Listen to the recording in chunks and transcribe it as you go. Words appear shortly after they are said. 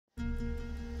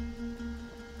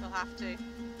have to.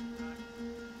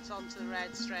 It's onto the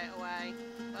red straight away.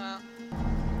 But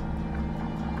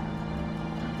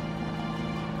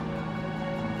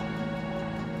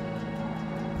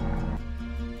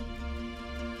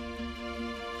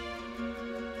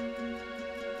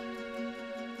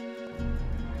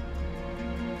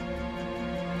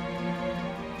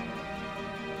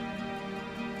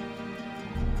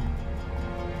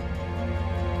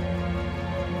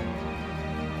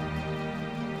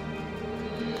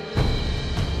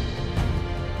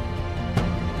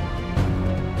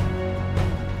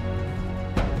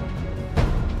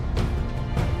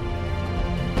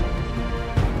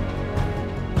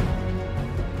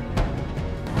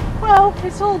well,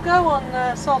 it's all go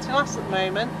on Salty Lass at the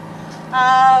moment.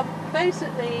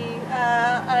 Basically,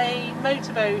 a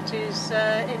motorboat is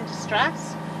in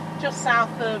distress just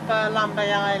south of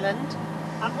Laoghaire Island.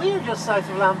 And we are just south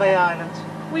of Laoghaire Island.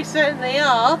 We certainly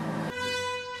are.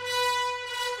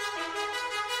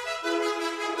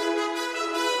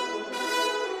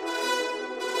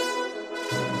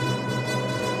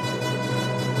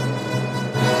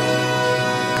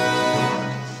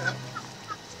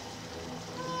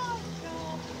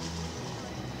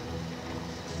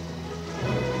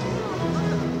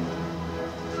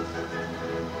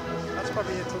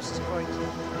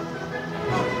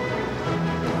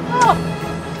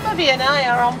 And I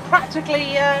are on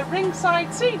practically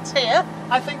ringside seats here.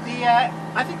 I think the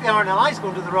RNLI is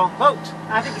going to the wrong boat.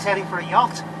 I think he's heading for a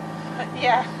yacht.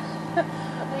 Yeah,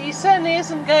 he certainly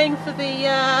isn't going for the.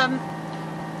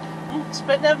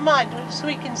 But never mind, so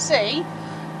we can see.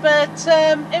 But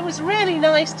it was really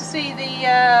nice to see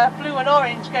the blue and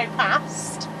orange go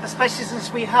past. Especially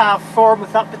since we have form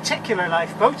with that particular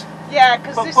lifeboat. Yeah,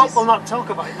 because this is. We'll not talk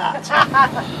about that.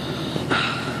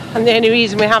 And the only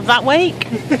reason we have that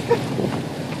wake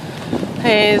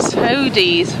is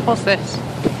Odie's. What's this?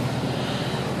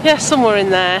 Yeah, somewhere in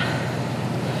there.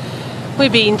 We're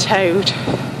being towed.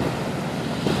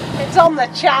 It's on the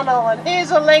channel, and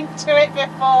here's a link to it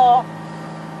before.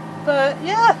 But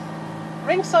yeah,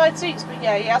 ringside seats. But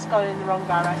yeah, he has gone in the wrong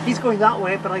direction. He's going that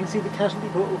way, but I can see the casualty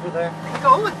boat over there. They've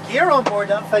got all the gear on board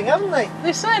that thing, haven't they?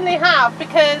 They certainly have,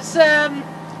 because.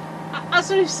 As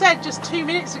we said just 2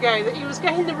 minutes ago, that he was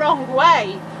going the wrong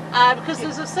way because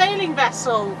there's a sailing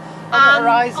vessel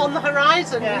on the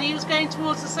horizon, yeah. And he was going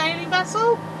towards the sailing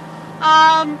vessel,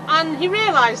 and he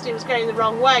realised he was going the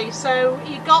wrong way, so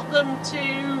he got them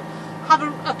to have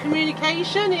a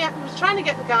communication. He was trying to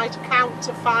get the guy to count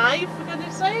to 5, for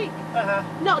goodness sake.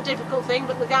 Not a difficult thing,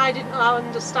 but the guy didn't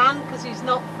understand because he's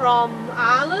not from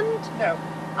Ireland. No.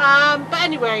 But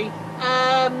anyway.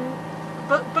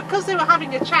 But because they were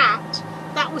having a chat,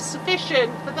 that was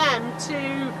sufficient for them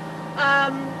to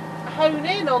hone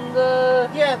in on the...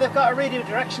 Yeah, they've got a radio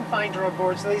direction finder on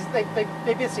board, so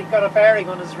they basically got a bearing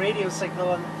on his radio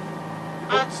signal, and the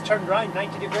boat's turned around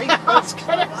 90 degrees. I was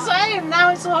going to say, and now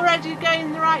it's already going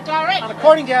in the right direction. And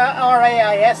according to our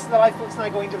AIS, the lifeboat's now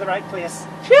going to the right place.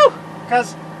 Phew!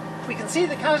 Because we can see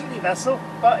the casualty vessel,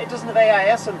 but it doesn't have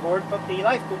AIS on board, but the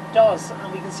lifeboat does,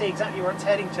 and we can see exactly where it's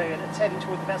heading to, and it's heading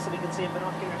toward the vessel we can see in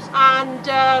binoculars. And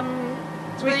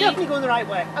so we're definitely going the right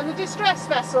way. And the distress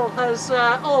vessel has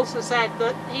also said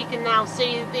that he can now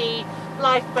see the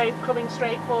lifeboat coming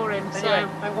straight for him. Anyway, so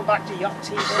I'm going back to yacht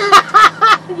TV.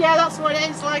 Yeah, that's what it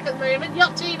is like at the moment.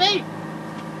 Yacht TV.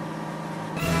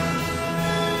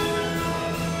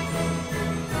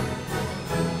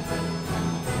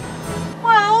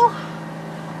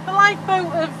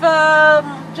 Lifeboat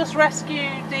have just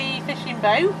rescued the fishing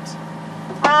boat,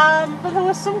 but there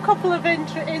was some couple of the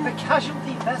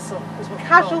casualty vessel is what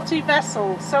casualty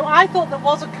vessel. So I thought there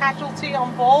was a casualty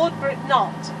on board, but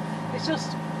not. It's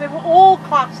just they were all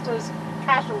classed as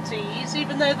casualties,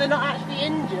 even though they're not actually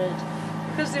injured,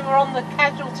 because they were on the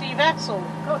casualty vessel.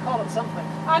 Gotta call it something.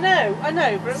 I know, but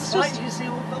it was just. You see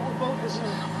what little boat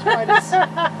isn't quite as.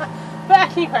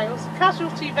 But anyway, it was a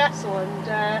casualty vessel,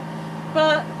 and.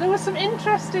 But there were some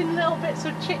interesting little bits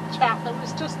of chit-chat that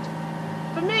was just,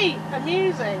 for me,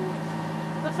 amusing.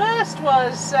 The first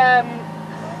was,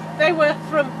 they were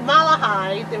from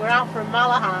Malahide, they were out from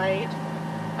Malahide,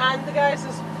 and the guy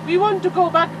says, we want to go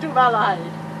back to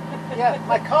Malahide. Yeah,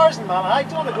 my car's in Malahide, I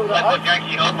don't want to go to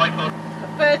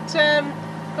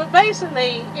But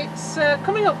basically, it's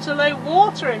coming up to low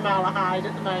water in Malahide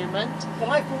at the moment. The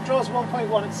lifeboat draws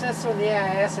 1.1, it says so in the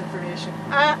AIS information.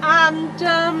 And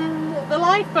the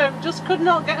lifeboat just could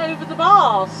not get over the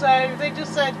bar, so they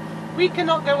just said, we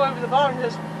cannot go over the bar, and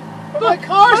just... But my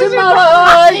car's in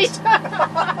Malahide!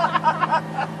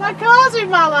 My car's in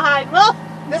Malahide, well...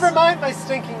 Never mind my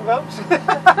stinking boat.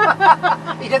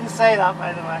 He didn't say that,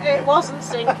 by the way. It wasn't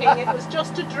sinking, it was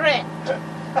just adrift.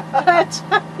 But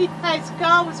yeah, his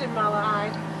car was in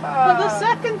Laoghaire. But the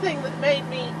second thing that made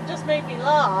me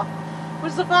laugh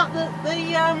was the fact that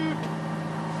the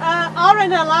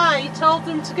RNLI told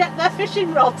them to get their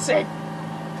fishing rods in.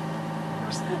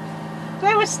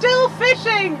 They were still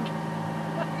fishing.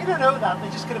 You don't know that. They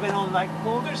just could have been on like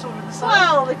boulders over the side.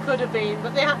 Well, they could have been,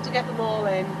 but they had to get them all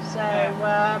in. So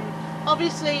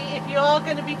obviously, if you are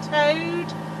going to be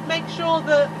towed, make sure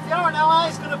that if the RNLI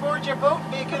is going to board your boat,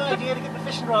 it'd be a good idea to get the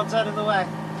fishing rods out of the way.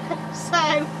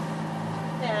 So,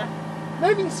 yeah.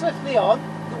 Moving swiftly on,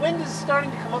 the wind is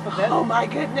starting to come up a bit. Oh my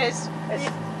goodness! It's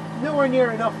nowhere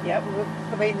near enough yet.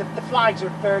 I mean, the flags are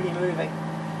barely moving,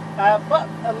 but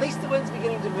at least the wind's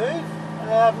beginning to move.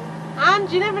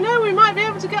 And you never know, we might be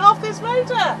able to get off this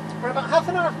motor. We're about half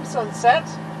an hour from sunset,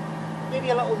 maybe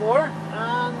a little more,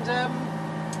 and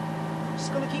I'm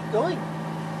just going to keep going.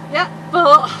 Yeah,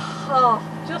 but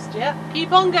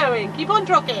keep on going, keep on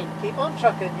trucking. Keep on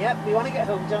trucking, yep, we want to get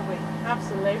home, don't we?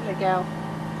 Absolutely, girl.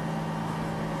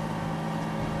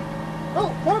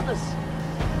 Oh, porpoise!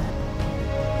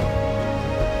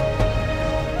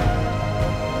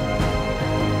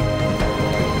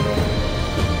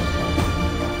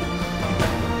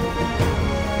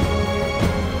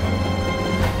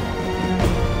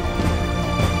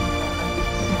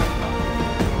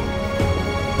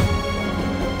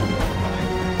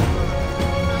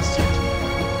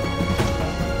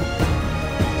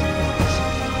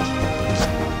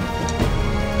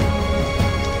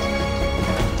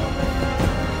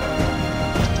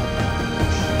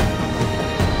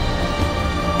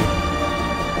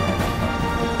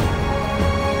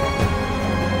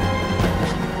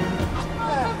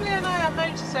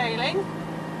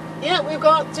 Yeah, we've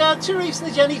got 2 reefs in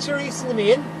the Jenny, 2 reefs in the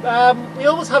main. We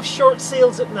always have short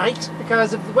sails at night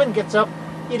because if the wind gets up,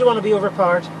 you don't want to be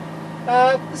overpowered.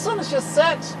 The sun has just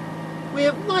set. We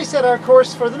have now set our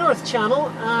course for the North Channel,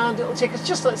 and it'll take us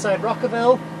just outside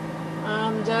Rockaville.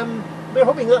 And we're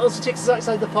hoping that also takes us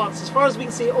outside the pots. As far as we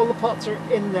can see, all the pots are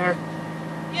in there.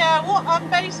 Yeah, what I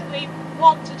basically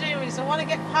want to do is I want to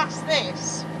get past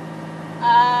this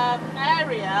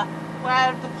area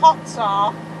where the pots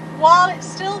are, while it's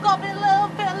still got a little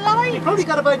bit of light. We've probably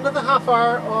got about another half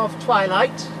hour of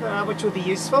twilight, which will be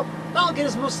useful. That'll get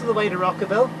us most of the way to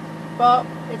Rockaville, but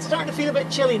it's starting to feel a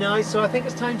bit chilly now, so I think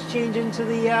it's time to change into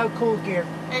the cold gear.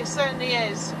 It certainly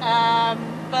is. No,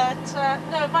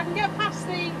 if I can get past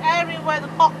the area where the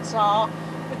pots are,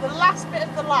 with the last bit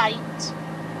of the light,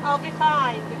 I'll be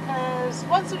fine, because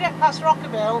once we get past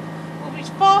Rockaville, we'll be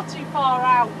far too far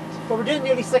out. But we're doing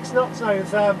nearly 6 knots now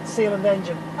with sail and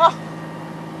engine. Oh.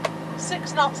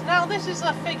 6 knots. Now this is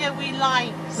a figure we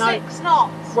like. 6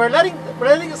 knots. We're letting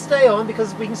it stay on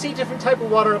because we can see different type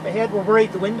of water up ahead. We're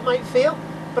worried the wind might fail,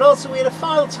 but also we had a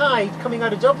foul tide coming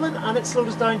out of Dublin, and it slowed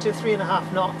us down to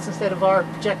 3.5 knots instead of our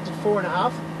projected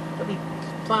 4.5 that we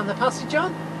planned the passage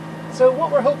on. So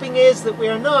what we're hoping is that we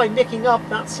are now making up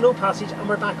that slow passage and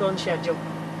we're back on schedule.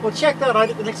 We'll check that out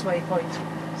at the next waypoint.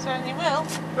 Certainly will.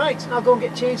 Right, I'll go and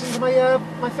get changed into my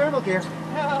my thermal gear.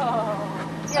 Oh.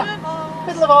 Yeah,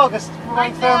 middle of August, we're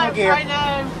wearing thermal gear. I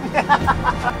know.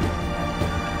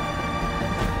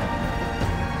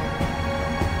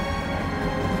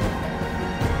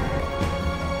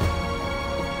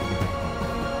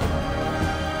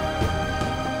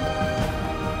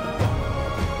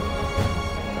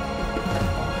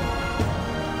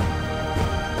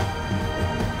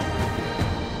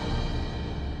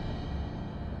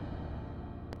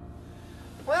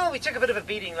 We took a bit of a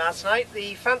beating last night.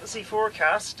 The fantasy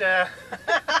forecast did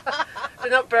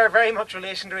not bear very much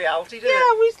relation to reality, did it?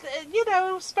 Yeah,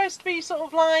 it was supposed to be sort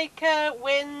of like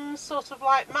winds, sort of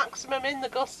like maximum in the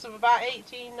gusts of about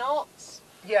 18 knots.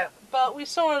 Yeah. But we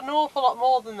saw an awful lot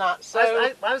more than that. So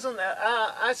I was on there.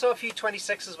 I saw a few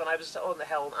 26s when I was on the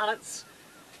helm, and it's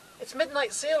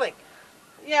midnight sailing.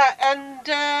 Yeah, and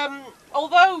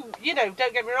although, don't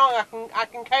get me wrong, I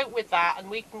can cope with that, and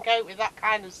we can cope with that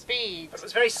kind of speed. But it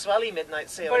was very swelly midnight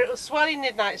sailing. But it was swelly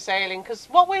midnight sailing, because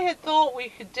what we had thought we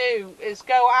could do is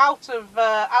go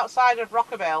outside of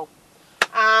Rockaville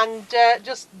and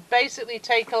just basically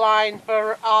take a line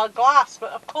for our glass.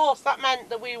 But of course, that meant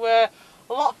that we were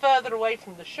a lot further away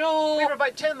from the shore. We were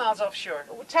about 10 miles offshore.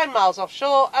 10 miles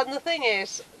offshore, and the thing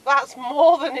is, that's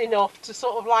more than enough to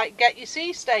sort of like get your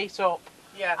sea state up.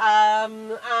 Yeah.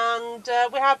 And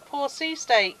we had poor sea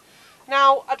state.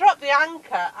 Now, I dropped the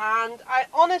anchor, and I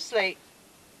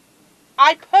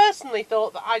personally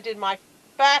thought that I did my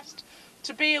best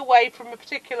to be away from a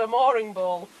particular mooring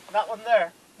ball. That one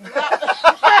there.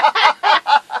 That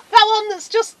one that's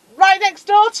just right next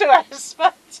door to us.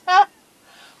 But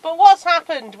what's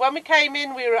happened, when we came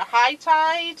in, we were at high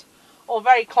tide. or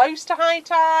very close to high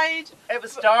tide. It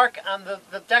was dark and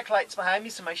the deck light's behind me,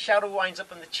 so my shadow winds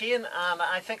up in the chain, and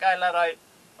I think I let out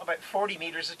about 40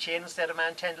 metres of chain instead of my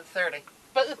intended 30.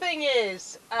 But the thing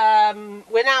is,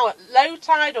 we're now at low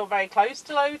tide or very close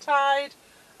to low tide,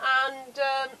 and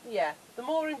yeah, the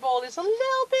mooring ball is a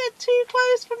little bit too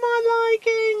close for my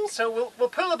liking. So we'll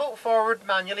pull the boat forward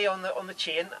manually on the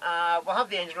chain. We'll have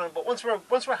the engine running, but once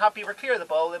we're happy, we're clear of the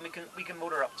ball, then we can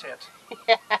motor up to it.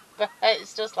 Yeah, but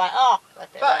it's just like, oh.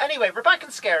 But anyway, we're back in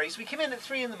Skerries. We came in at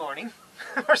 3 in the morning,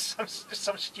 or some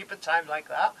stupid time like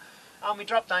that. And we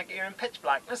dropped anchor here in pitch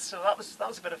blackness, so that was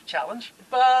a bit of a challenge.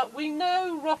 But we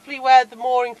know roughly where the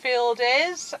mooring field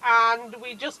is, and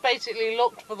we just basically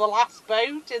looked for the last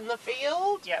boat in the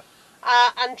field. Yep.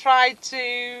 And tried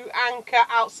to anchor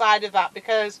outside of that,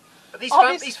 because But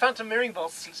these phantom mooring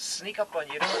balls sneak up on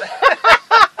you, don't they?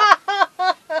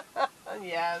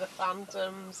 yeah, the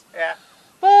phantoms. Yeah.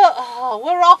 But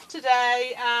we're off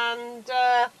today, and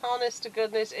honest to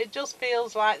goodness, it just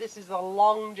feels like this is a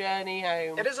long journey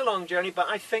home. It is a long journey, but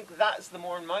I think that's the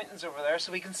Mourne Mountains over there,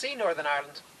 so we can see Northern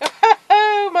Ireland.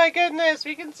 Oh my goodness,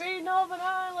 we can see Northern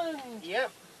Ireland. Yep.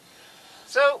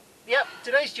 So, yep,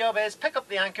 today's job is pick up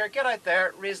the anchor, get out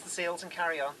there, raise the sails and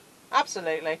carry on.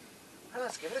 Absolutely. Well,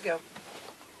 let's give it a go.